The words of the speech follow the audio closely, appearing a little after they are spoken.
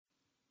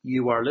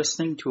You are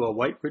listening to a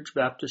White Ridge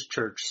Baptist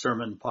Church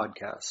sermon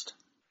podcast.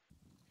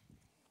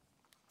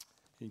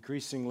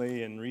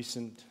 Increasingly in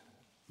recent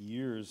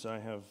years, I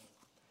have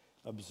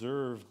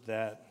observed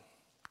that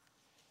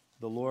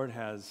the Lord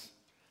has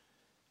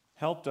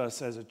helped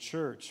us as a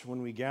church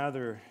when we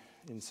gather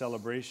in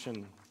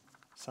celebration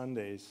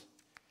Sundays,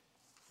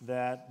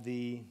 that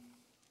the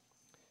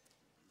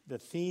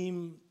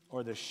theme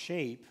or the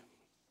shape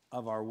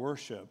of our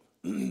worship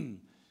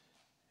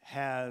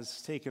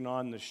has taken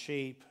on the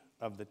shape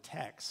of the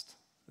text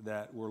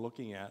that we're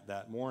looking at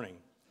that morning.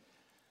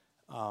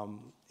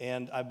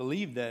 And I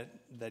believe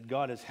that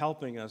God is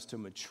helping us to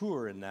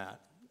mature in that.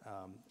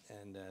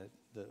 And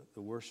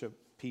the worship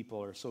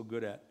people are so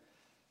good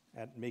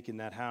at making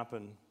that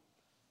happen.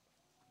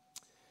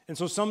 And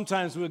so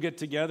sometimes we'll get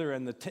together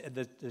and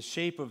the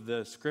shape of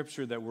the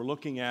scripture that we're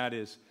looking at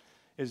is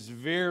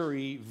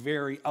very,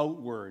 very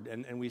outward.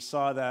 And we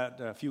saw that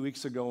a few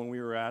weeks ago when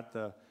we were at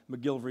the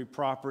McGillivray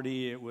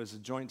property. It was a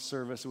joint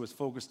service. It was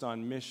focused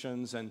on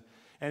missions. And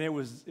it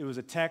was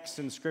a text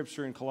in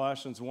Scripture in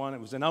Colossians 1.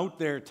 It was an out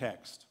there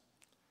text.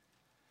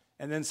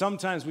 And then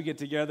sometimes we get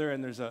together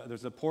and there's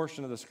a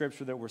portion of the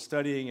Scripture that we're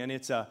studying, and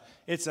it's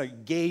a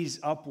gaze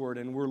upward,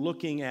 and we're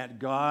looking at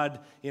God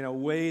in a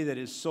way that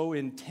is so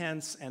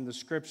intense, and the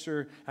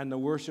Scripture and the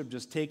worship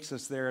just takes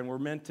us there, and we're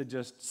meant to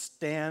just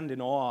stand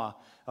in awe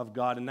of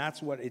God, and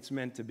that's what it's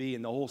meant to be.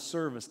 And the whole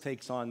service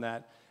takes on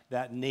that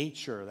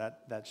nature,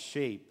 that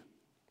shape.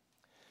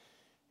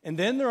 And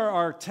then there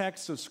are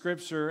texts of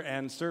Scripture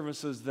and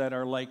services that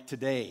are like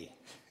today.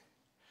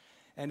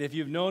 And if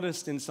you've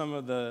noticed in some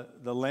of the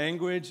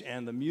language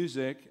and the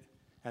music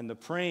and the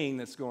praying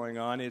that's going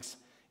on,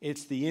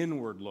 it's the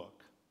inward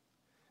look.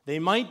 They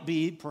might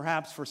be,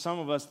 perhaps for some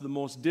of us, the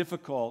most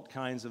difficult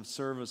kinds of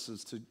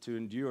services to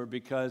endure,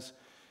 because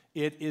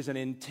it is an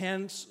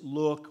intense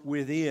look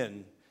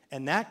within,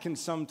 and that can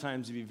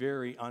sometimes be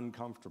very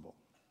uncomfortable.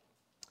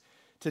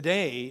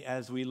 Today,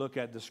 as we look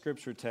at the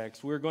Scripture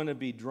text, we're going to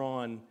be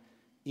drawn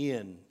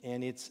in,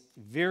 and it's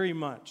very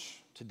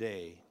much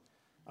today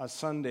a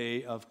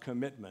Sunday of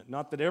commitment.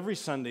 Not that every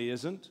Sunday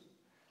isn't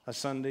a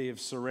Sunday of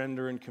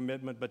surrender and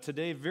commitment, but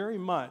today very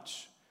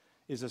much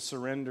is a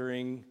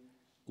surrendering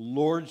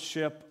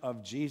lordship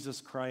of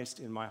Jesus Christ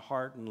in my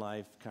heart and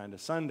life kind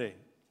of Sunday.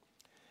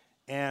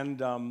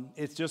 And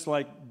it's just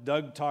like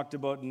Doug talked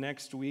about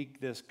next week,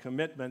 this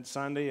Commitment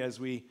Sunday, as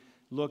we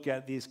look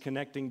at these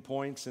connecting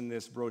points in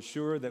this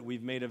brochure that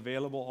we've made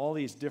available, all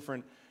these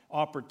different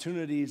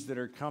opportunities that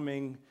are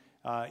coming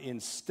in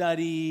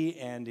study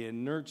and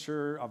in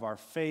nurture of our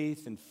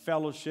faith and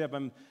fellowship.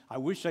 I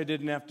wish I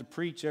didn't have to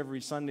preach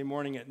every Sunday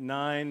morning at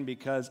 9,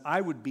 because I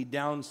would be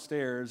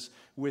downstairs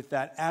with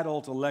that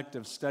adult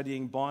elective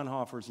studying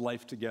Bonhoeffer's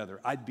Life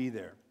Together. I'd be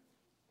there.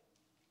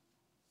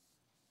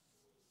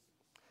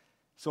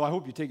 So I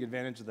hope you take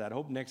advantage of that. I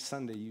hope next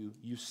Sunday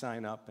you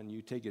sign up and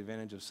you take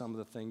advantage of some of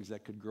the things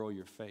that could grow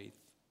your faith.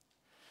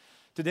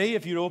 Today,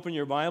 if you'd open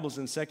your Bibles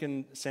in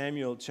 2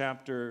 Samuel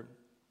chapter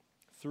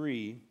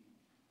 3,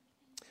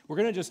 we're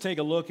going to just take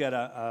a look at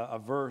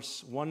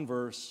one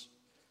verse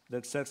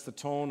that sets the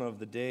tone of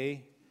the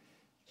day.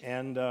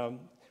 And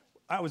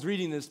I was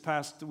reading this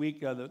past week,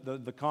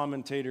 the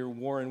commentator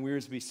Warren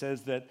Wiersbe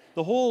says that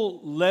the whole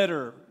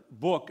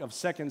book of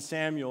 2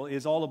 Samuel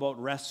is all about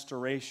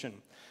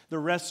restoration. The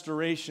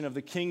restoration of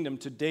the kingdom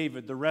to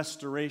David, the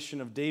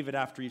restoration of David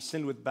after he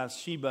sinned with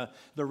Bathsheba,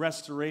 the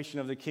restoration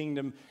of the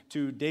kingdom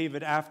to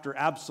David after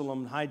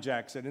Absalom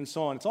hijacks it, and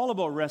so on. It's all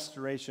about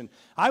restoration.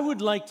 I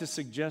would like to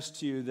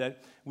suggest to you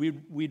that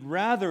we'd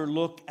rather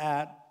look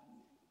at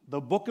the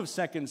book of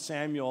 2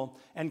 Samuel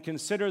and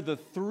consider the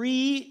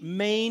three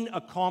main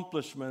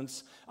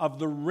accomplishments of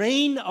the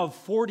reign of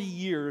 40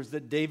 years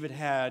that David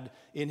had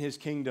in his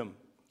kingdom.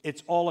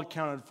 It's all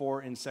accounted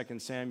for in 2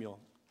 Samuel.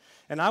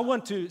 And I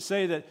want to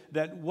say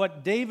that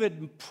what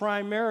David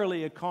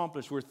primarily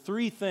accomplished were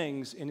three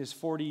things in his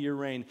 40-year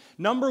reign.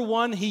 Number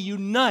one, he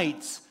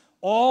unites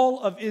all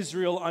of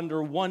Israel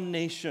under one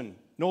nation.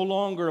 No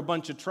longer a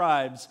bunch of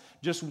tribes,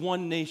 just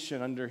one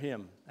nation under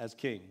him as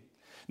king.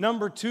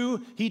 Number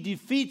two, he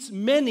defeats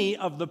many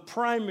of the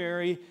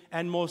primary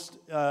and most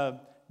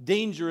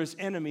dangerous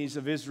enemies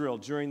of Israel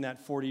during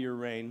that 40-year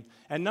reign.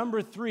 And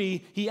number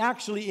three, he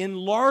actually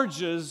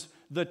enlarges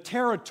the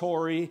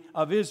territory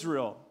of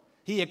Israel.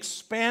 He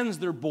expands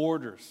their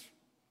borders.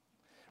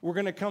 We're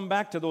going to come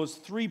back to those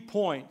 3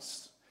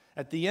 points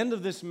at the end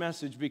of this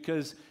message,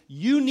 because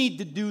you need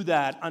to do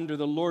that under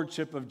the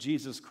lordship of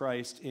Jesus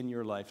Christ in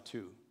your life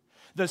too.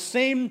 The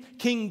same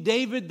King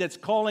David that's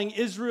calling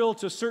Israel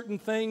to certain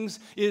things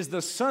is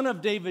the Son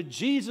of David,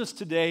 Jesus,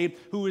 today,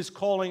 who is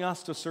calling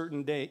us to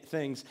certain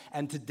things.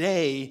 And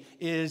today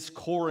is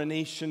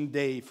Coronation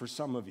Day for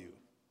some of you.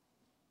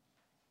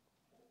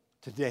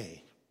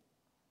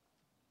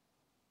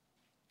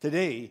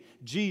 Today,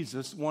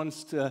 Jesus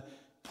wants to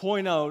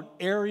point out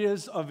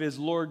areas of his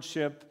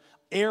lordship,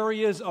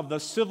 areas of the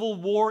civil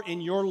war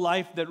in your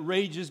life that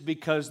rages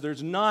because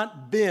there's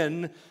not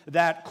been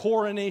that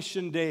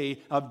coronation day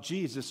of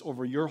Jesus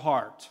over your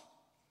heart.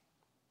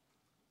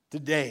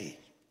 Today,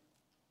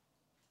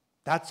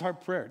 That's our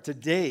prayer.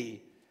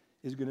 Today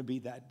is going to be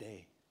that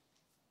day.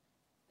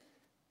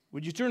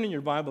 Would you turn in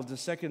your Bible to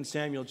 2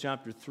 Samuel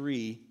chapter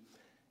 3,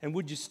 and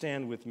would you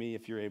stand with me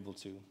if you're able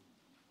to?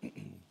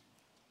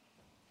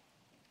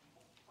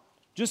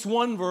 Just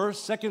one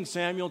verse, 2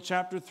 Samuel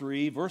chapter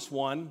 3, verse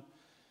 1.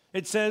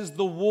 It says,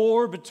 "The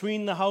war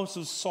between the house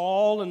of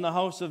Saul and the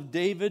house of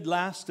David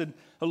lasted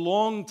a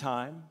long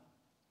time.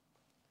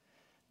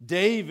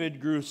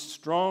 David grew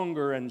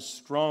stronger and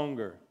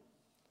stronger,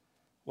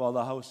 while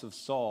the house of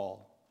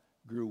Saul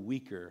grew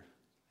weaker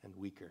and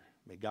weaker."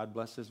 May God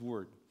bless His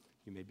word.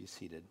 You may be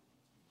seated.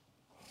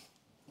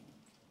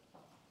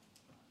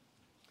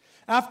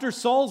 After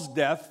Saul's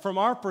death, from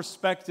our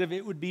perspective,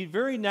 it would be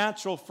very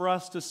natural for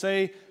us to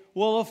say,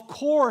 well, of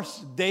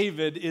course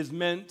David is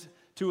meant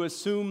to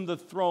assume the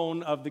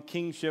throne of the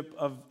kingship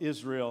of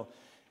Israel.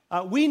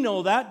 We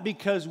know that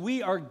because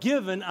we are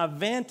given a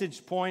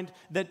vantage point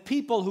that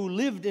people who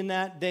lived in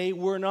that day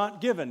were not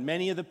given.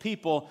 Many of the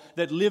people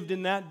that lived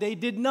in that day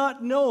did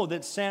not know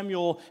that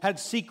Samuel had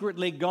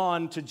secretly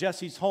gone to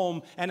Jesse's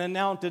home and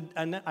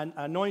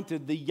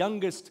anointed the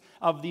youngest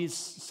of these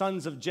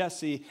sons of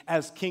Jesse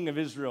as king of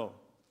Israel.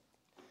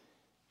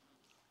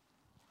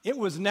 It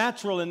was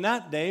natural in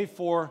that day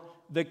for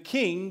the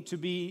king to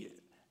be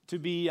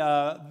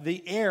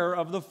the heir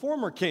of the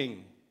former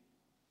king.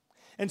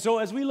 And so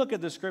as we look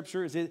at the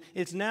scriptures,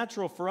 it's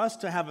natural for us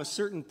to have a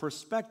certain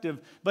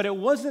perspective, but it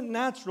wasn't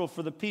natural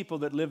for the people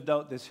that lived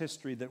out this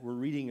history that we're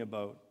reading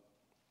about.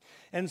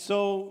 And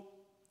so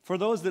for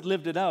those that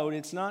lived it out,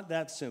 it's not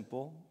that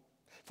simple.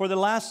 For the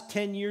last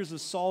 10 years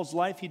of Saul's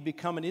life, he'd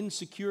become an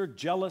insecure,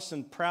 jealous,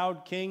 and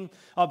proud king,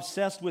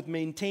 obsessed with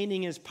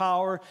maintaining his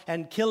power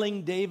and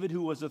killing David,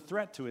 who was a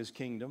threat to his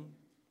kingdom.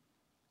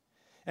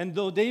 And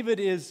though David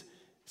is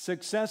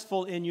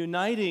successful in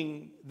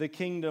uniting the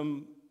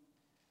kingdom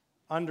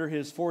under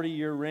his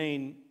 40-year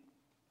reign,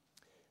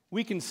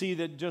 we can see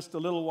that just a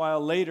little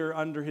while later,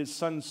 under his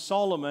son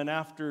Solomon,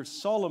 after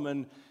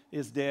Solomon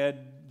is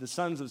dead, the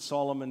sons of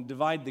Solomon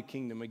divide the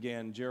kingdom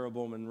again,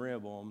 Jeroboam and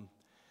Rehoboam.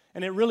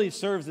 And it really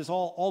serves,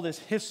 all this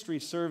history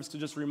serves to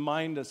just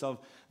remind us of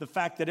the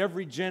fact that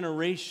every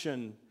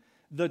generation,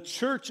 the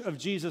church of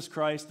Jesus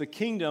Christ, the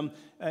kingdom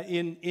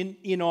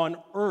in on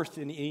earth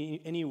in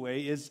any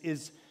way,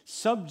 is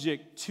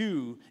subject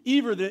to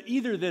either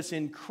this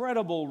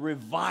incredible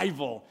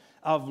revival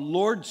of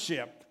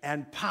lordship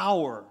and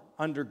power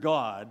under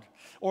God,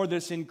 or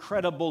this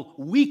incredible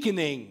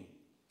weakening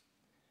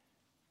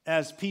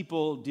as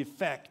people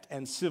defect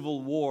and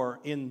civil war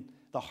in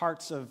the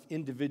hearts of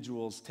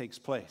individuals takes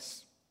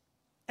place.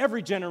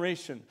 Every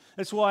generation.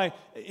 That's why,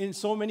 in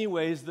so many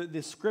ways,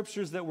 the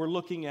scriptures that we're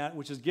looking at,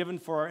 which is given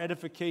for our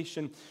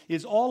edification,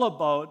 is all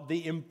about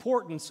the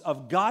importance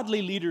of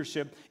godly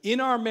leadership in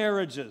our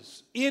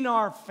marriages, in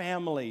our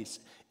families,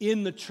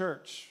 in the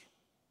church.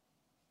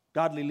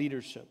 Godly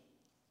leadership.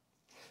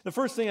 The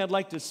first thing I'd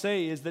like to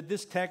say is that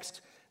this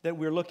text that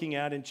we're looking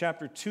at in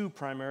chapter 2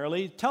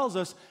 primarily tells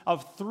us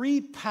of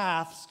 3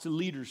 paths to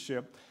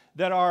leadership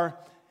that are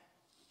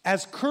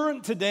as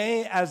current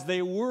today as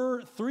they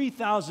were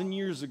 3,000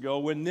 years ago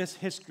when this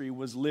history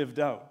was lived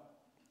out.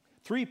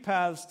 3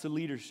 paths to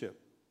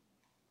leadership.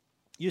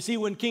 You see,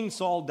 when King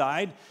Saul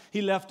died,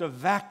 he left a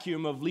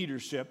vacuum of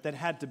leadership that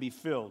had to be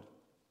filled.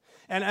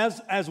 And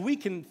as we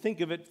can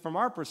think of it from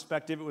our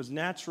perspective, it was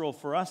natural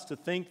for us to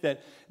think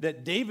that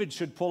David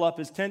should pull up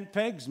his tent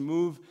pegs,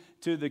 move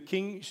to the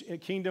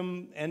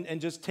kingdom, and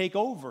just take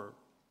over.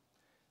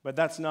 But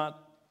that's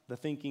not the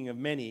thinking of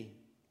many.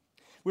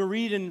 We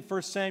read in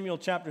 1 Samuel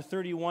chapter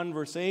 31,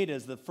 verse 8,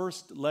 as the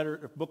first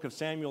book of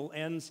Samuel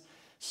ends,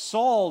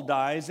 Saul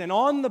dies, and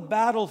on the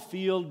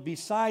battlefield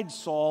beside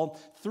Saul,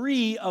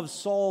 3 of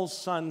Saul's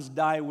sons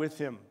die with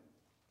him.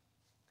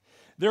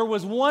 There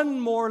was one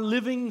more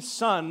living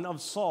son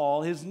of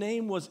Saul. His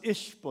name was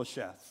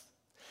Ishbosheth.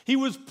 He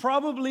was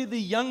probably the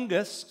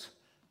youngest.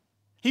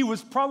 He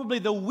was probably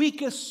the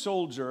weakest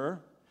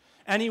soldier,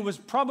 and he was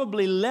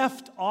probably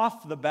left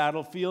off the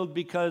battlefield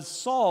because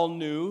Saul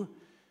knew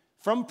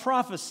from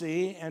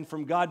prophecy and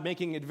from God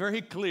making it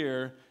very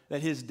clear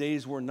that his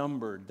days were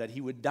numbered, that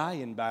he would die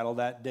in battle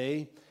that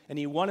day, and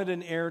he wanted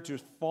an heir to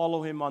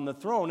follow him on the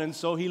throne. And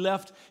so he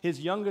left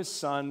his youngest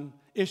son,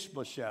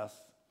 Ishbosheth.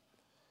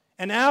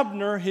 And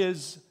Abner,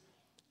 his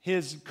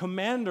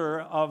commander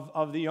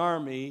of the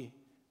army,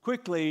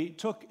 quickly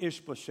took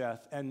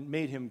Ishbosheth and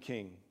made him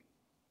king.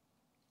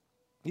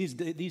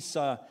 These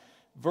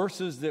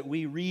verses that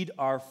we read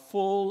are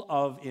full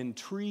of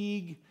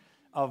intrigue,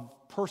 of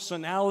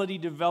personality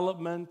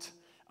development,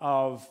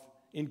 of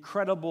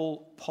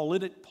incredible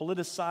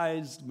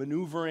politicized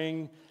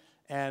maneuvering,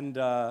 and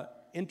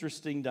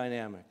interesting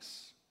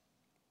dynamics.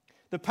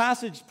 The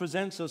passage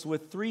presents us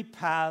with 3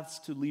 paths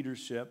to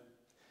leadership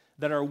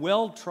that are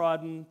well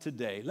trodden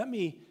today. Let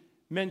me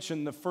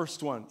mention the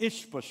first one,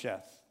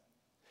 Ishbosheth.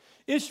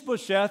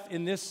 Ishbosheth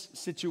in this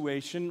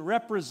situation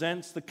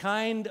represents the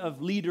kind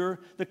of leader,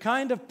 the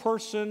kind of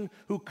person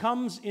who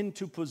comes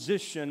into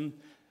position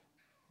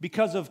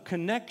because of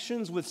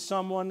connections with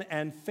someone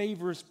and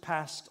favors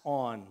passed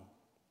on.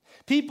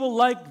 People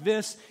like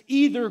this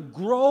either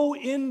grow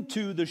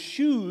into the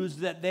shoes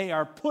that they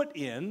are put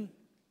in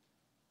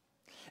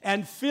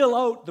and fill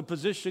out the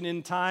position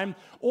in time,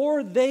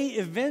 or they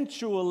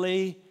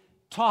eventually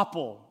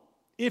topple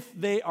if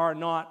they are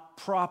not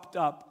propped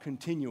up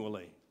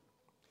continually.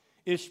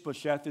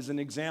 Ishbosheth is an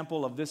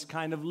example of this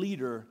kind of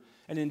leader,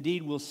 and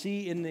indeed we'll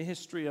see in the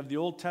history of the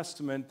Old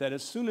Testament that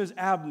as soon as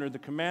Abner, the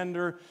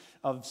commander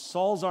of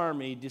Saul's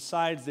army,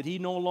 decides that he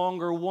no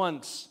longer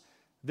wants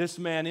this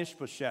man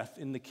Ishbosheth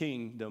in the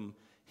kingdom,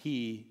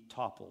 he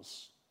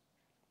topples.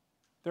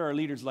 There are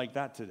leaders like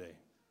that today.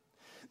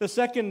 The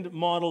second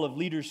model of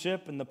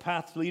leadership and the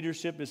path to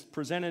leadership is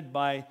presented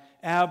by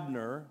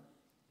Abner.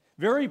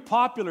 Very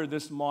popular,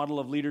 this model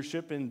of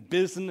leadership, in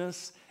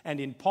business and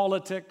in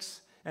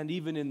politics and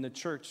even in the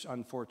church,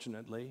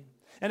 unfortunately.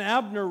 And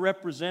Abner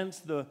represents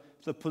the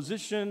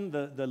position,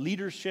 the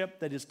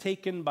leadership that is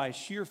taken by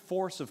sheer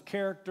force of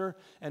character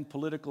and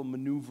political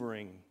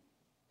maneuvering.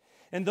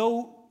 And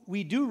though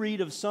we do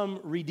read of some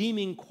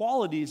redeeming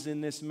qualities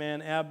in this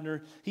man,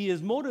 Abner, he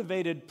is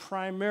motivated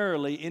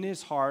primarily in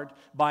his heart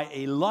by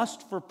a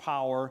lust for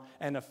power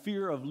and a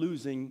fear of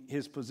losing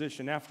his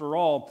position. After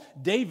all,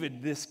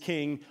 David, this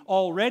king,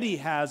 already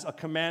has a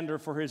commander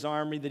for his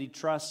army that he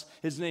trusts.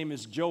 His name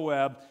is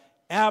Joab.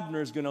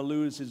 Abner is going to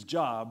lose his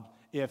job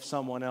if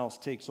someone else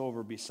takes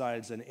over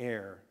besides an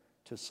heir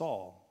to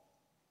Saul.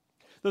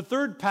 The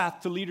third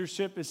path to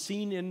leadership is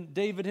seen in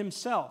David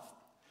himself,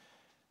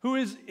 who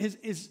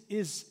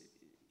is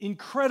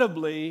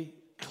incredibly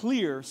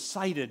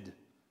clear-sighted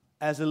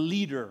as a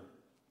leader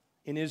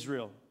in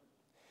Israel.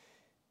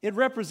 It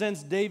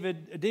represents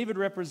David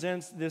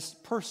represents this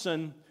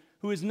person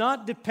who is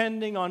not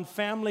depending on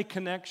family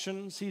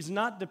connections. He's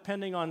not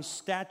depending on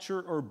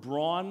stature or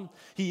brawn.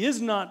 He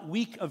is not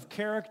weak of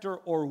character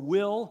or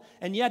will,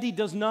 and yet he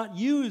does not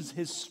use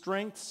his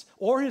strengths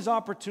or his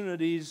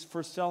opportunities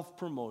for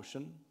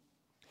self-promotion.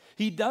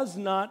 He does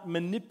not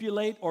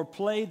manipulate or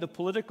play the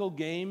political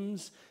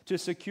games to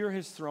secure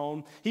his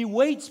throne. He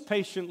waits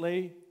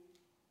patiently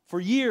for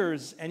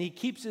years, and he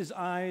keeps his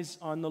eyes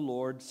on the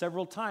Lord.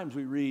 Several times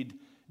we read,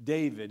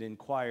 David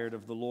inquired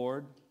of the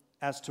Lord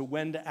as to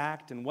when to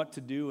act and what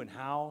to do and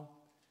how.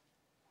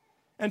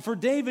 And for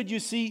David, you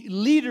see,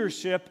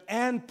 leadership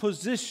and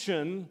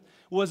position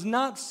was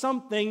not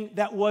something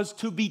that was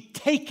to be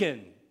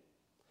taken.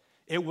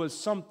 It was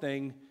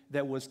something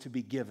that was to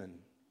be given.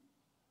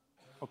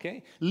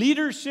 Okay?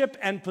 Leadership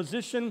and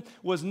position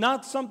was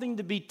not something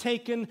to be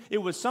taken. It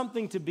was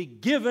something to be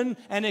given,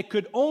 and it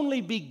could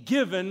only be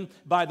given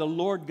by the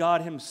Lord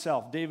God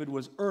himself. David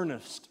was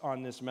earnest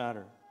on this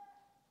matter,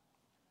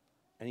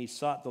 and he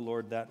sought the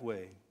Lord that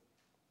way.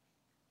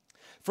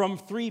 From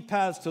three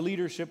paths to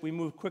leadership, we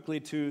move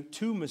quickly to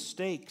two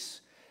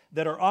mistakes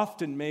that are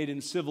often made in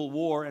civil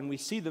war, and we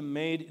see them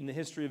made in the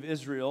history of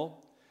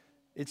Israel.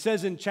 It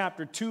says in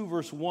chapter 2,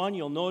 verse 1,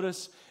 you'll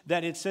notice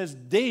that it says,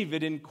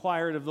 David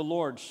inquired of the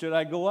Lord, should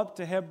I go up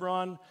to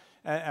Hebron?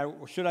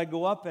 Should I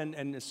go up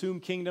and assume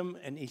kingdom?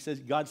 And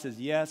God says,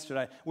 yes.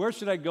 Where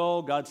should I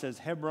go? God says,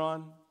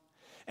 Hebron.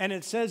 And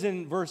it says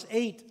in verse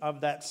 8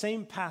 of that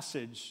same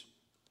passage,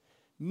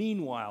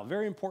 meanwhile,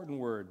 very important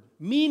word.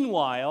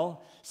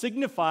 Meanwhile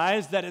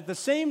signifies that at the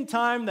same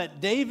time that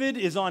David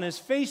is on his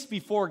face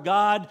before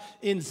God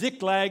in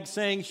Ziklag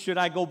saying, should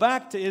I go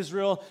back to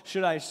Israel?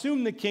 Should I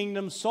assume the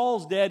kingdom?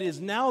 Saul's dead. Is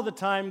now the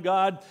time,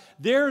 God?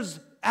 There's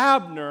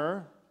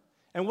Abner.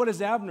 And what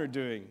is Abner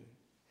doing?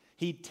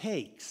 He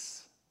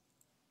takes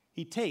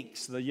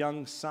the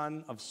young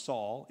son of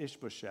Saul,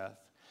 Ishbosheth,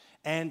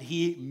 and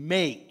he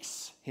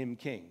makes him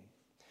king.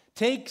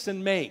 Takes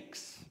and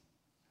makes.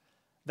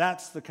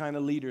 That's the kind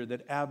of leader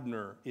that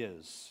Abner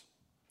is.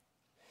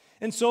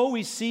 And so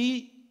we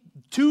see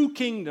two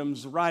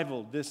kingdoms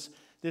rivaled, this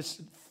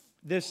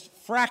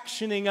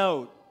fractioning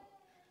out,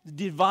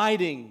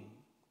 dividing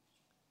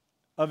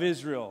of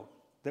Israel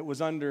that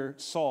was under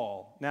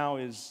Saul now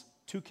is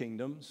two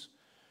kingdoms.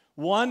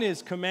 One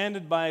is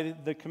commanded by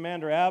the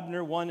commander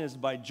Abner, one is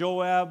by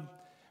Joab,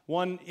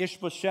 one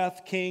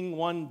Ishbosheth king,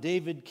 one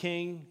David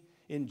king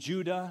in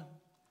Judah,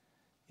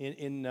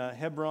 in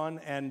Hebron,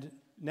 and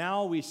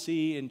now we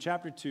see in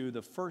chapter 2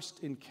 the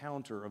first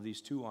encounter of these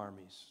two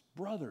armies.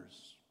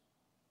 Brothers,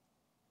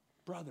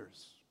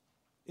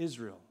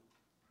 Israel.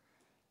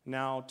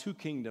 Now two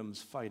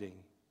kingdoms fighting.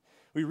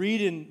 We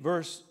read in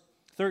verse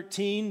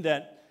 13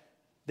 that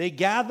they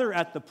gather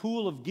at the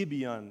pool of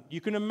Gibeon.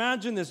 You can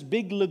imagine this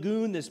big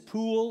lagoon, this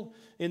pool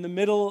in the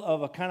middle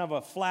of a kind of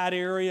a flat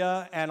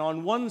area. And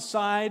on one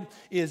side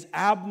is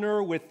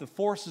Abner with the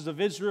forces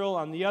of Israel.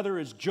 On the other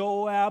is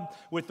Joab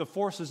with the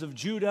forces of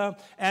Judah.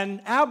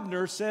 And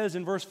Abner says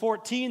in verse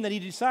 14 that he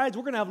decides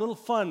we're going to have a little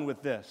fun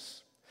with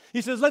this.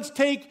 He says, let's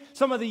take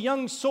some of the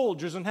young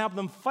soldiers and have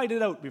them fight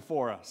it out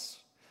before us.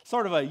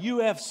 Sort of a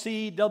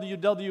UFC,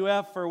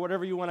 WWF, or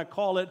whatever you want to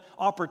call it,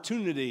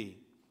 opportunity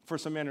for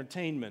some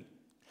entertainment.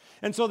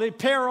 And so they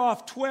pair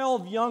off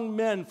 12 young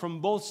men from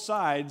both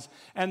sides,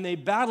 and they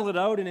battle it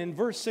out. And in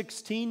verse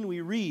 16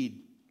 we read,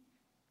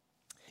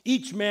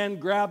 each man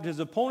grabbed his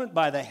opponent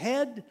by the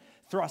head,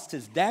 thrust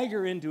his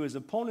dagger into his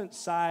opponent's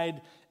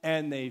side,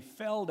 and they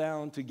fell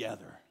down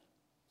together.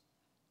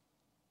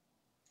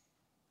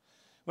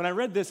 When I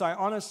read this, I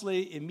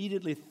honestly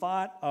immediately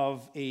thought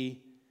of a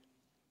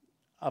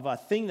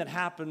thing that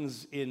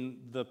happens in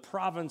the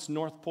province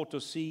North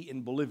Potosi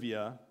in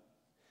Bolivia.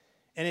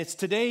 And it's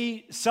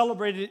today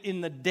celebrated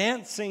in the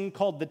dancing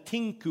called the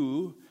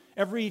Tinku.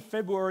 Every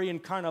February in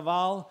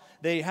Carnival,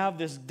 they have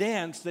this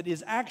dance that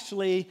is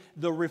actually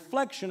the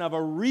reflection of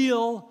a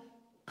real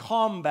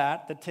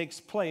combat that takes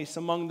place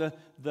among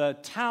the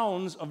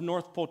towns of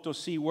North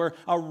Potosi, where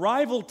a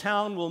rival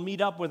town will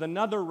meet up with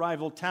another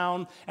rival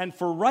town, and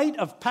for rite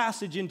of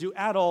passage into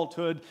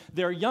adulthood,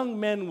 their young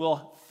men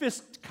will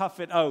fist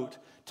cuff it out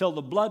till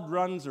the blood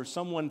runs or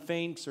someone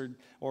faints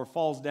or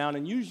falls down,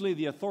 and usually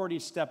the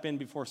authorities step in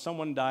before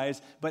someone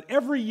dies, but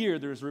every year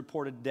there's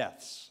reported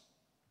deaths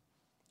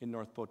in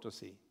North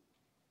Potosi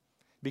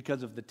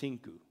because of the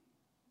Tinku.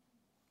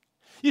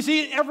 You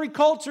see, every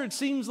culture, it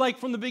seems like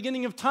from the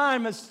beginning of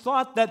time, has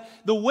thought that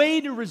the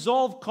way to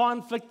resolve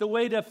conflict, the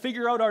way to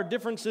figure out our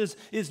differences,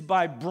 is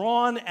by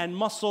brawn and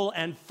muscle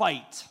and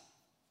fight.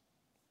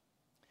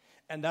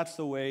 And that's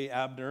the way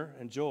Abner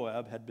and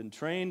Joab had been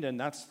trained, and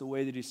that's the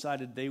way they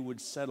decided they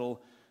would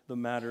settle the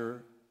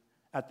matter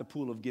at the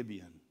Pool of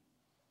Gibeon.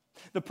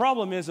 The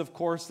problem is, of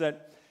course,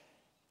 that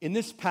in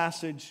this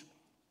passage,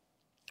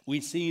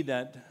 we see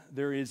that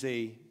there is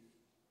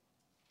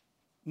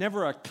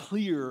never a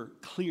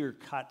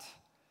clear-cut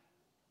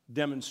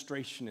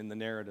demonstration in the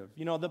narrative.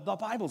 You know, the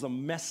Bible's a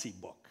messy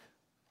book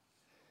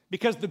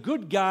because the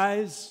good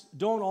guys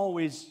don't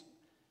always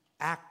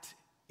act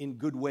in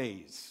good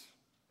ways.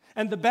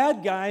 And the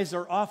bad guys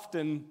are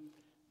often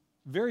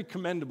very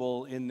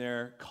commendable in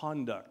their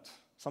conduct,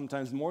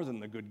 sometimes more than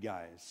the good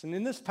guys. And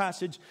in this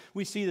passage,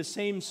 we see the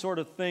same sort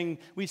of thing.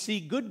 We see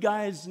good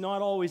guys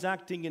not always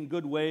acting in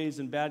good ways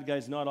and bad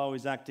guys not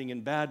always acting in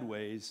bad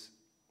ways.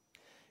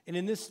 And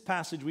in this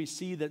passage, we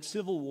see that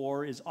civil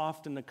war is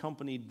often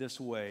accompanied this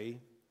way,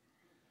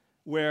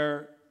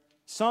 where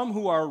some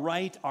who are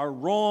right are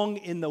wrong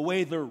in the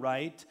way they're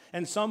right,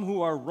 and some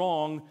who are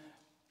wrong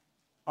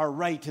are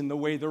right in the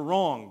way they're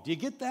wrong. Do you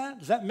get that?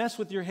 Does that mess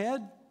with your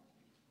head?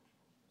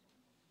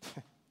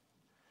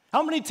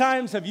 How many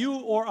times have you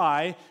or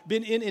I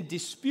been in a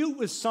dispute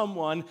with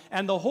someone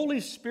and the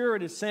Holy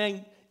Spirit is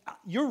saying,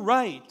 you're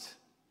right,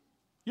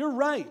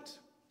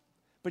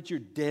 but you're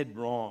dead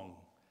wrong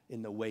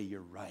in the way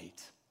you're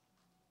right?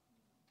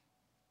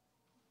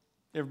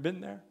 You ever been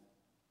there?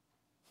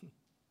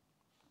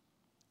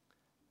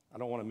 I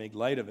don't want to make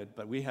light of it,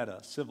 but we had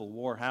a civil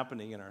war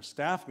happening in our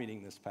staff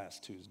meeting this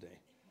past Tuesday.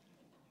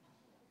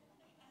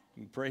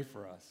 You can pray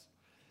for us.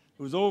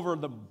 It was over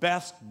the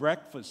best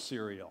breakfast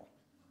cereal.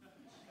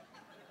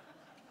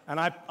 And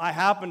I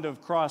happened to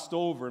have crossed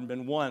over and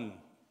been won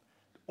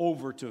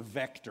over to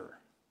Vector.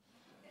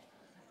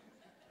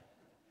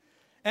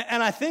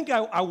 And I think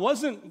I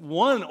wasn't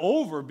won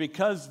over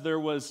because there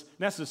was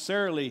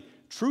necessarily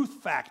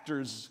truth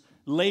factors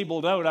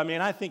labeled out. I mean,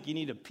 I think you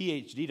need a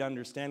PhD to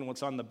understand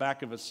what's on the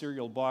back of a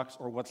cereal box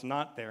or what's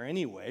not there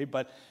anyway.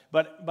 But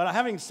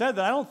having said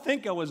that, I don't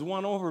think I was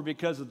won over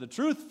because of the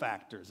truth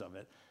factors of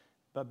it,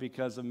 but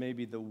because of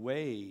maybe the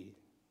way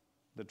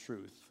the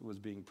truth was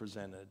being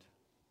presented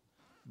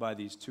by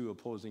these two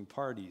opposing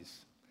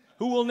parties,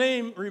 who will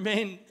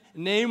remain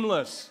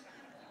nameless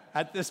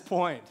at this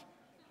point.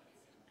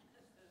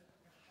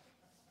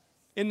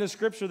 In the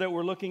scripture that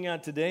we're looking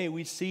at today,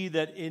 we see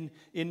that in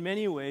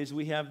many ways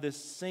we have this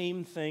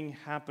same thing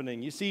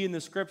happening. You see, in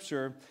the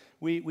scripture,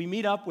 we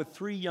meet up with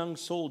three young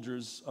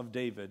soldiers of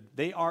David.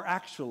 They are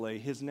actually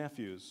his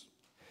nephews.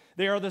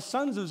 They are the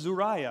sons of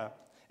Zeruiah,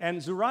 and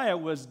Zeruiah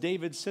was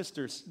David's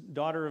sister,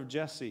 daughter of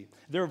Jesse.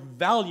 They're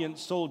valiant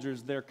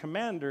soldiers. Their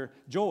commander,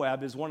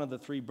 Joab, is one of the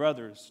three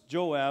brothers.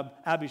 Joab,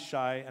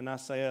 Abishai, and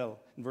Asahel,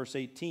 in verse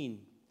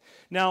 18.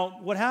 Now,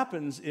 what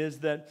happens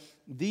is that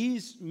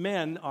these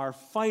men are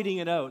fighting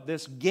it out.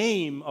 This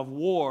game of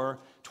war,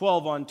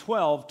 12 on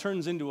 12,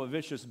 turns into a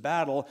vicious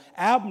battle.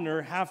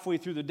 Abner, halfway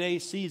through the day,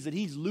 sees that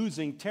he's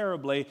losing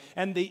terribly,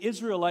 and the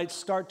Israelites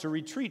start to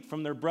retreat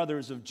from their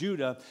brothers of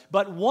Judah.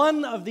 But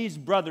one of these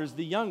brothers,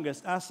 the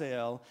youngest,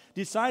 Asahel,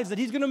 decides that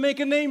he's going to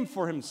make a name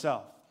for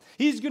himself.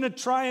 He's going to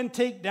try and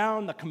take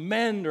down the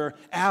commander,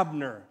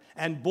 Abner.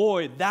 And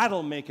boy,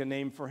 that'll make a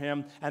name for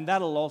him, and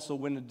that'll also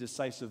win a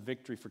decisive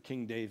victory for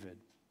King David.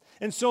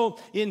 And so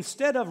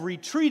instead of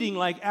retreating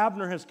like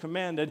Abner has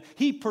commanded,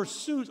 he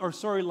pursues,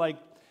 like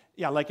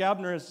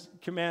Abner has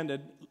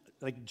commanded,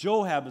 like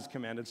Joab has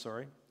commanded,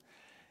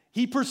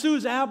 he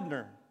pursues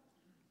Abner.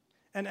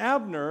 And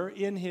Abner,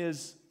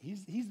 he's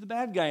the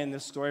bad guy in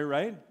this story,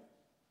 right?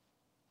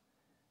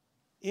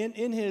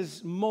 In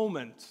his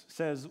moment,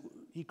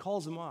 he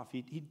calls him off.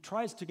 He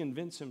tries to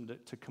convince him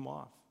to come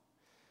off.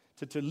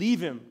 To leave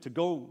him, to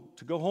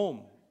go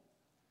home.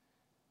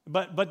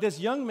 But this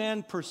young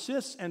man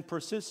persists and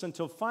persists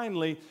until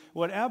finally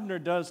what Abner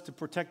does to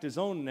protect his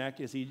own neck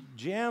is he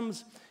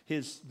jams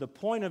the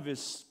point of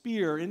his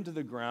spear into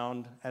the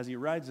ground as he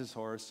rides his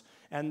horse,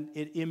 and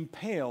it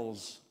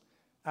impales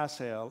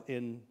Asahel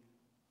in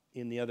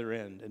in the other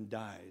end and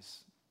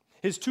dies.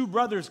 His two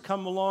brothers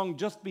come along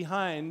just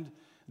behind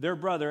their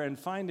brother and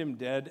find him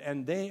dead,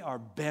 and they are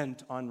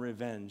bent on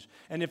revenge.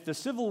 And if the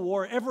Civil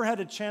War ever had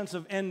a chance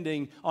of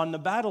ending on the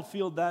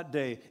battlefield that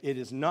day, it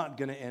is not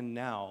going to end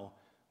now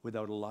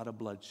without a lot of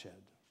bloodshed.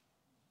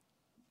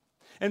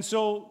 And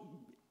so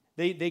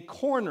they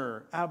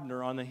corner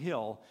Abner on the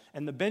hill,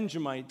 and the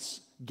Benjamites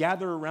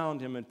gather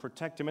around him and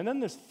protect him. And then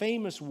these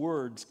famous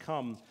words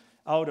come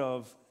out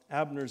of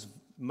Abner's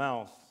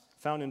mouth,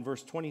 found in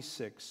verse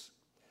 26.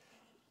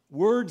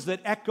 Words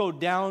that echo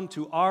down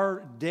to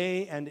our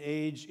day and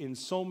age in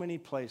so many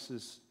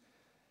places.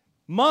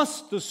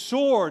 Must the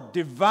sword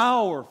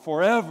devour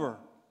forever?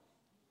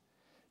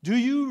 Don't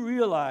you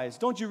realize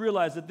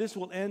that this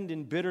will end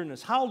in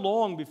bitterness? How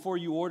long before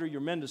you order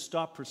your men to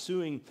stop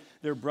pursuing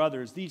their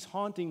brothers? These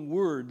haunting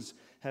words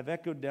have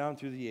echoed down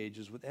through the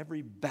ages with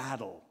every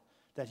battle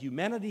that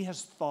humanity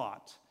has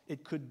thought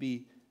it could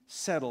be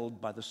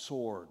settled by the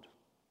sword.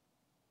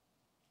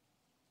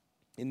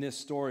 In this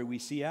story, we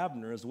see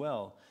Abner as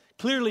well.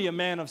 Clearly a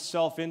man of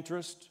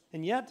self-interest,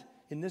 and yet,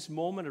 in this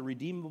moment, a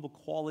redeemable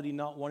quality,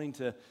 not wanting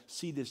to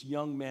see this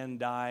young man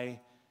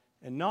die,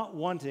 and not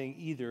wanting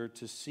either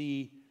to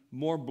see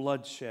more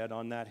bloodshed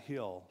on that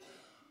hill,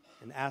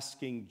 and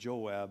asking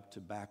Joab to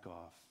back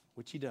off,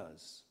 which he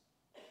does.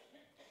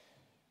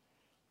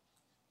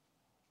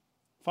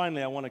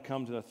 Finally, I want to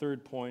come to the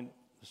third point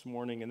this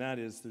morning, and that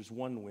is there's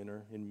one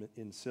winner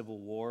in civil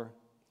war.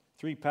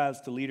 3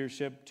 paths to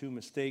leadership, 2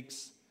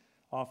 mistakes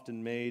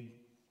often made,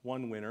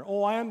 1 winner.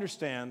 Oh, I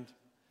understand.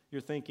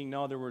 You're thinking,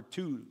 no, there were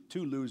two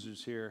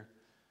losers here.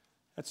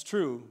 That's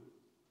true.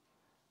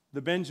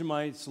 The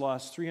Benjamites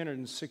lost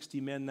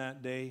 360 men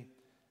that day,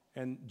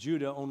 and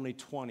Judah only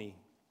 20.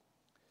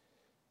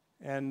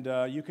 And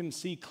you can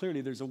see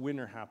clearly there's a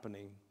winner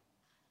happening.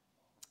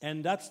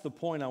 And that's the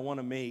point I want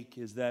to make,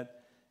 is that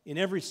in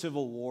every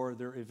civil war,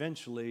 there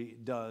eventually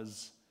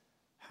does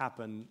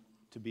happen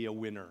to be a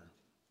winner.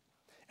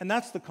 And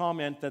that's the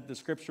comment that the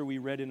scripture we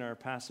read in our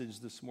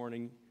passage this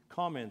morning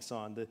comments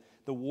on.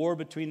 The war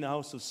between the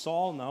house of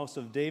Saul and the house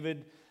of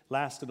David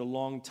lasted a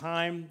long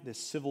time. This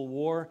civil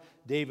war,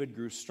 David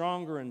grew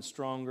stronger and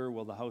stronger,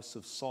 while the house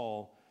of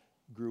Saul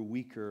grew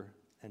weaker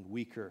and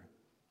weaker.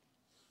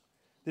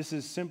 This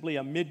is simply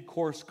a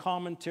mid-course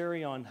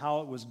commentary on how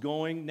it was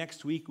going.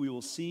 Next week we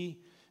will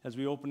see, as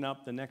we open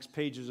up the next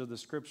pages of the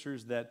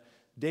scriptures, that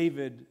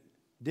David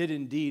did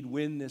indeed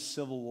win this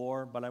civil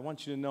war, but I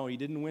want you to know he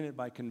didn't win it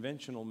by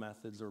conventional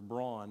methods or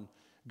brawn.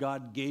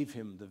 God gave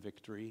him the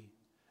victory.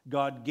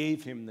 God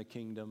gave him the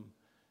kingdom,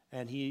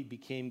 and he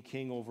became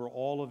king over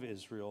all of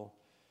Israel.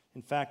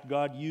 In fact,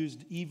 God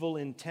used evil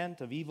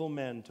intent of evil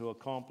men to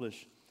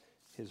accomplish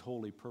his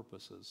holy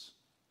purposes.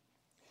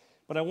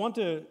 But I want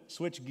to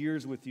switch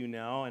gears with you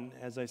now, and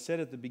as I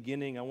said at the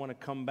beginning, I want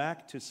to come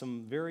back to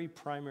some very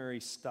primary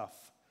stuff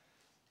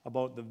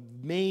about the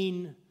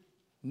main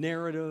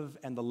narrative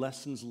and the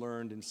lessons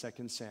learned in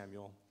 2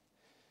 Samuel.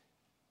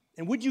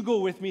 And would you go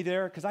with me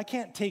there? Because I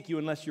can't take you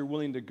unless you're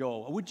willing to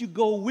go. Would you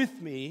go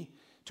with me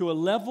to a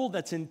level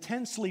that's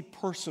intensely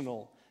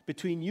personal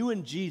between you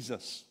and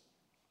Jesus?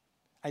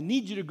 I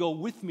need you to go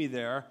with me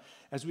there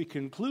as we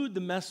conclude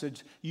the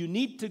message. You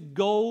need to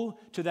go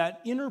to that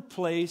inner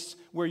place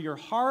where your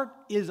heart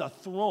is a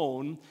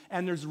throne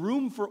and there's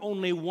room for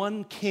only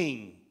one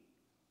king.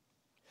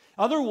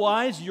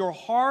 Otherwise, your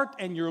heart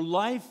and your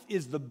life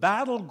is the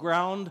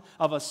battleground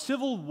of a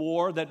civil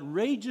war that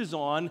rages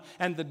on,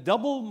 and the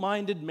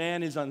double-minded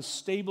man is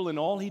unstable in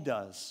all he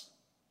does.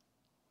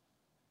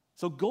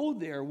 So go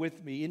there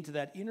with me into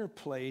that inner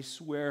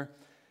place where,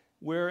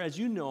 as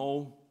you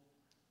know,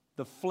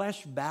 the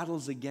flesh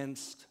battles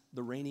against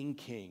the reigning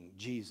king,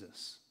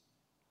 Jesus.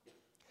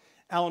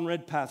 Alan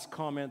Redpath's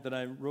comment that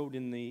I wrote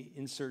in the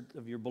insert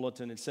of your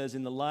bulletin, it says,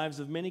 in the lives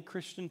of many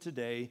Christians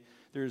today,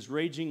 there is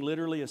raging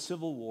literally a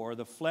civil war.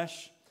 The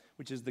flesh,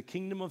 which is the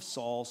kingdom of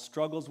Saul,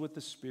 struggles with the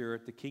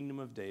spirit, the kingdom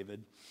of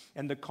David,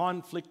 and the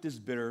conflict is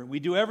bitter. We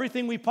do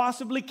everything we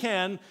possibly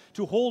can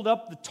to hold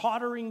up the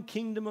tottering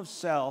kingdom of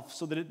self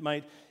so that it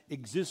might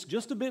exist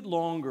just a bit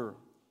longer.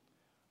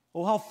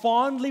 Oh, how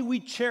fondly we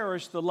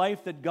cherish the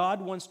life that God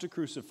wants to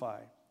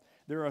crucify.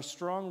 There are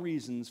strong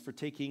reasons for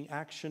taking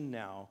action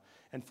now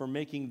and for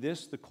making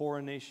this the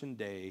coronation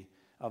day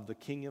of the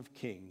King of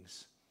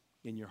Kings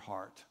in your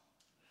heart.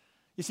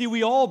 You see,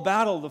 we all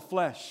battle the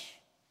flesh.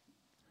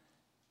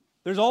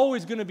 There's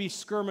always going to be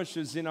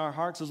skirmishes in our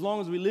hearts. As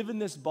long as we live in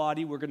this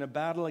body, we're going to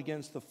battle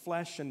against the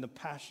flesh and the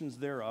passions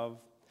thereof.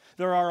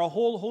 There are a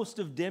whole host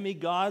of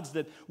demigods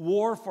that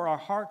war for our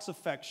heart's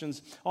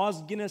affections.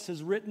 Os Guinness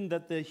has written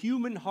that the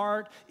human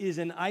heart is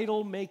an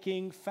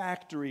idol-making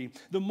factory.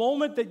 The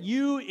moment that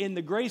you, in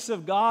the grace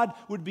of God,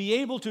 would be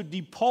able to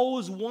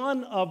depose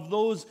one of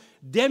those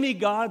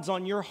demigods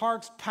on your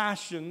heart's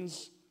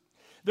passions,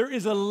 there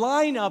is a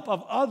lineup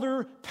of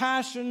other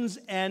passions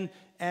and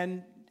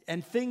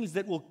things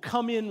that will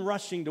come in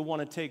rushing to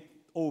want to take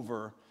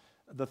over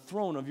the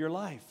throne of your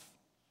life.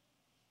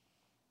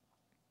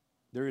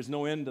 There is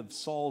no end of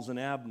Sauls and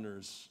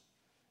Abners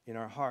in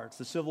our hearts.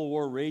 The civil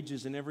war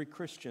rages in every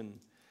Christian.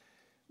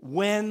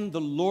 when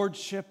the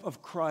lordship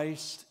of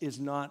Christ is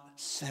not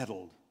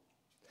settled,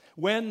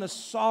 when the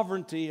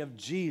sovereignty of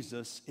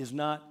Jesus is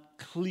not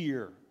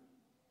clear.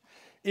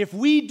 If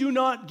we do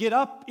not get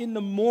up in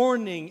the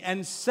morning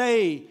and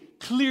say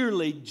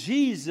clearly,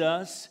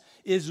 Jesus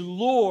is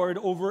Lord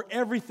over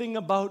everything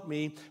about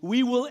me,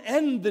 we will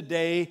end the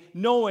day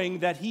knowing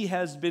that He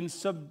has been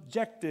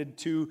subjected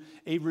to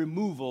a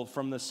removal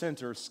from the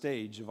center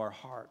stage of our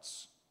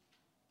hearts.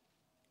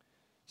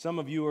 Some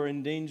of you are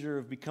in danger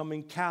of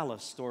becoming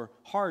calloused or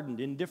hardened,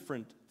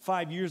 indifferent.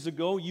 5 years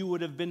ago, you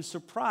would have been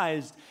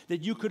surprised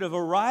that you could have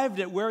arrived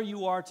at where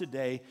you are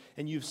today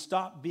and you've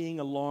stopped being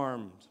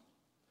alarmed.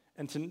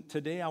 And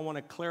today I want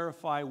to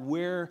clarify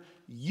where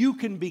you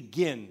can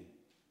begin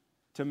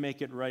to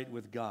make it right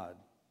with God.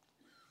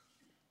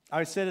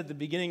 I said at the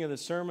beginning of the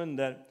sermon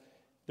that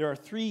there are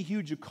 3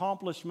 huge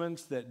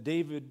accomplishments that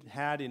David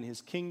had in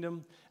his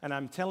kingdom, and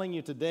I'm telling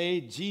you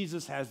today,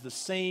 Jesus has the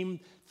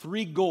same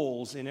 3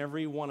 goals in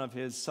every one of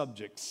his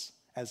subjects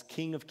as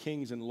King of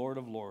Kings and Lord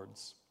of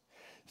Lords.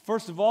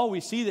 First of all,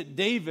 we see that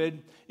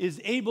David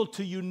is able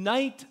to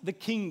unite the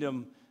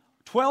kingdom,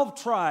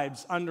 12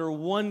 tribes under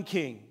one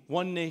king,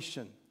 one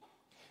nation.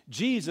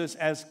 Jesus,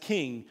 as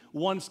king,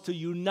 wants to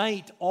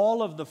unite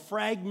all of the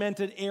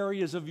fragmented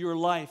areas of your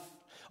life,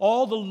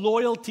 all the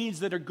loyalties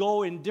that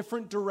go in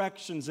different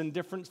directions and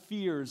different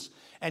spheres,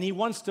 and he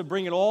wants to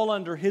bring it all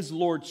under his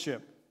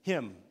lordship,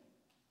 him.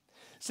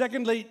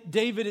 Secondly,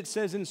 David, it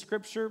says in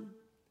Scripture,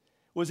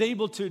 was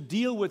able to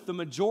deal with the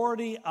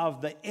majority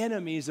of the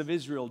enemies of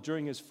Israel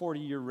during his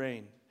 40-year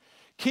reign.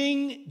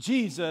 King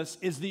Jesus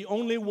is the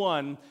only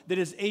one that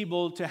is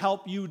able to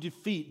help you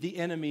defeat the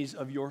enemies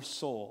of your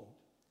soul.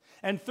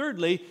 And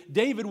thirdly,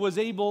 David was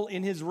able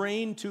in his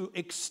reign to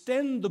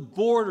extend the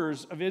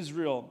borders of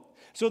Israel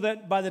so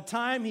that by the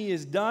time he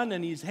is done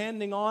and he's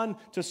handing on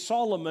to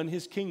Solomon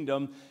his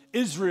kingdom,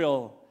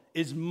 Israel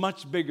is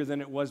much bigger than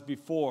it was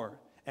before.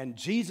 And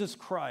Jesus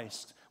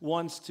Christ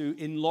wants to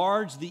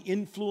enlarge the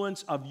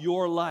influence of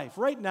your life.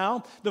 Right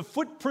now, the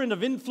footprint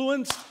of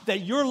influence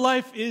that your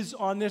life is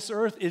on this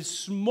earth is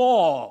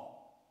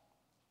small.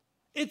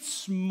 It's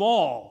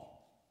small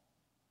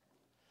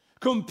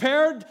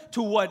compared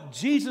to what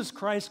Jesus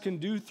Christ can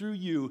do through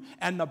you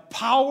and the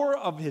power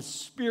of His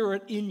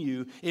Spirit in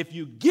you if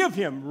you give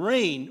Him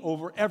reign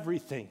over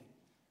everything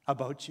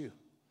about you.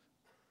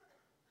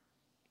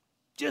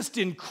 Just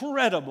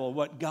incredible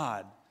what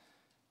God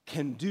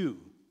can do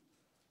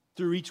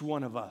through each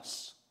one of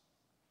us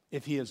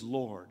if He is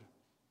Lord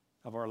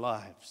of our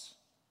lives.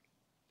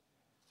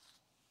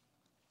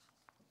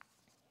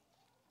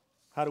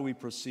 How do we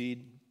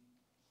proceed?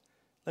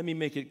 Let me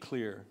make it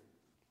clear.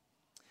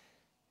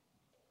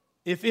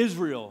 If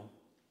Israel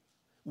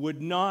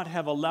would not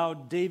have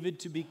allowed David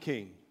to be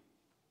king,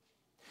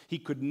 he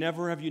could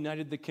never have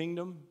united the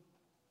kingdom.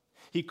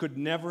 He could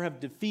never have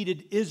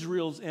defeated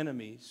Israel's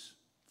enemies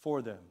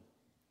for them.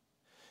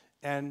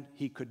 And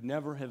he could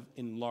never have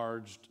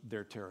enlarged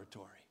their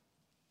territory.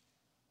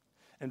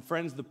 And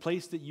friends, the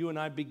place that you and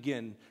I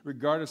begin,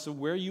 regardless of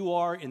where you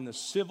are in the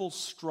civil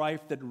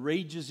strife that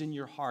rages in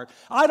your heart,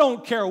 I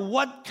don't care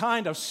what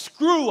kind of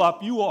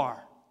screw-up you are.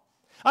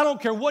 I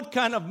don't care what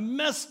kind of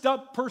messed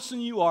up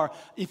person you are.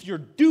 If you're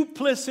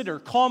duplicit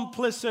or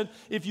complicit,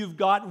 if you've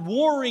got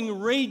warring,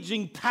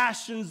 raging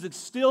passions that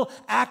still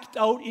act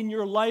out in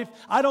your life,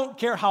 I don't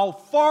care how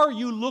far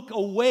you look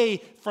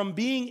away from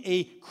being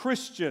a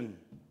Christian.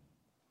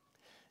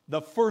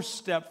 The first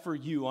step for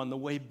you on the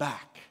way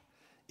back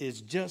is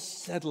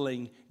just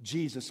settling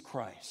Jesus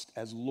Christ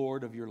as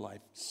Lord of your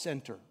life,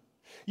 center.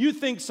 You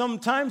think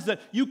sometimes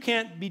that you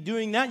can't be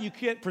doing that. You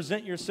can't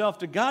present yourself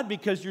to God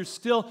because you're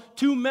still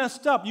too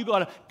messed up. You got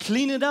to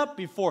clean it up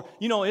before.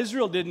 You know,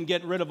 Israel didn't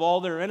get rid of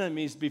all their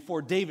enemies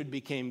before David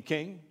became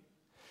king.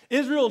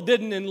 Israel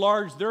didn't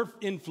enlarge their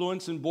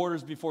influence and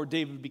borders before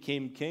David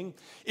became king.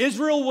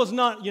 Israel was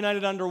not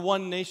united under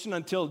one nation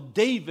until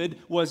David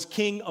was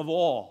king of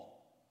all.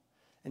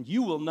 And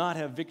you will not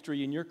have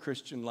victory in your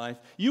Christian life.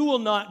 You will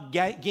not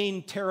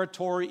gain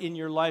territory in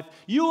your life.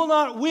 You will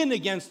not win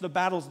against the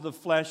battles of the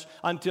flesh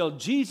until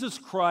Jesus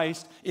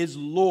Christ is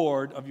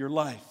Lord of your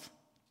life.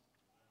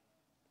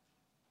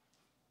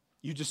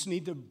 You just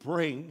need to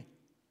bring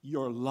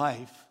your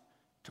life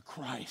to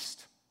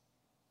Christ.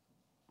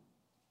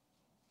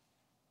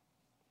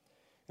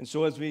 And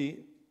so as we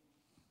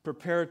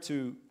prepare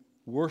to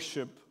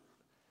worship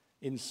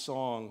in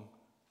song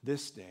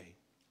this day,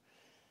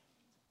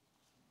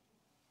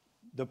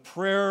 the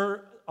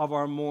prayer of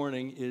our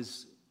morning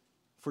is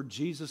for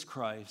Jesus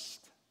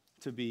Christ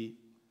to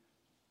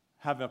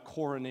have a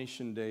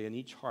coronation day in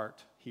each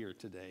heart here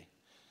today.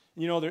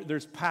 You know,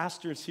 there's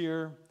pastors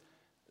here,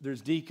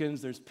 there's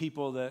deacons, there's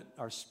people that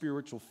are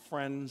spiritual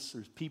friends,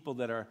 there's people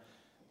that are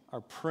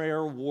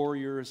prayer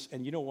warriors.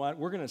 And you know what?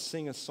 We're going to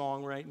sing a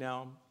song right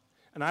now.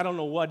 And I don't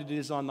know what it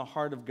is on the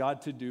heart of God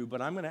to do, but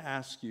I'm going to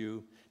ask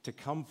you to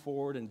come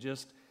forward and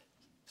just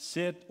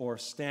sit or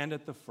stand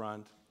at the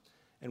front.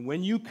 And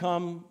when you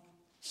come,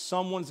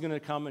 someone's going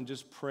to come and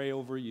just pray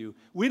over you.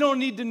 We don't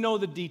need to know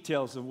the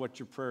details of what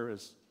your prayer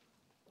is.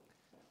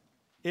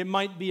 It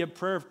might be a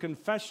prayer of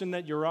confession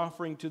that you're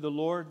offering to the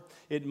Lord.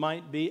 It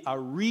might be a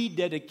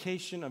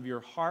rededication of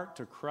your heart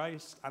to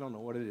Christ. I don't know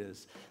what it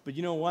is. But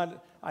you know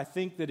what? I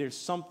think that there's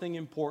something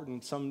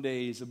important some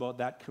days about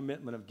that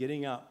commitment of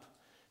getting up,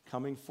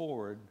 coming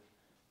forward,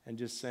 and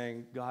just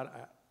saying, God,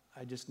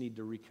 I just need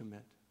to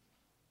recommit.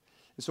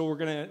 And so we're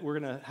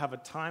gonna have a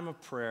time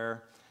of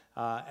prayer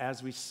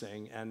as we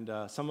sing. And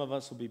some of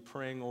us will be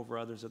praying over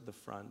others at the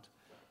front.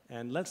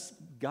 And let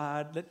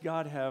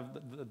God have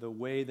the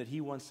way that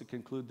he wants to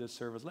conclude this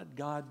service. Let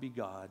God be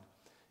God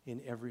in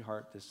every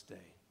heart this day.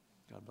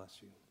 God bless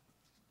you.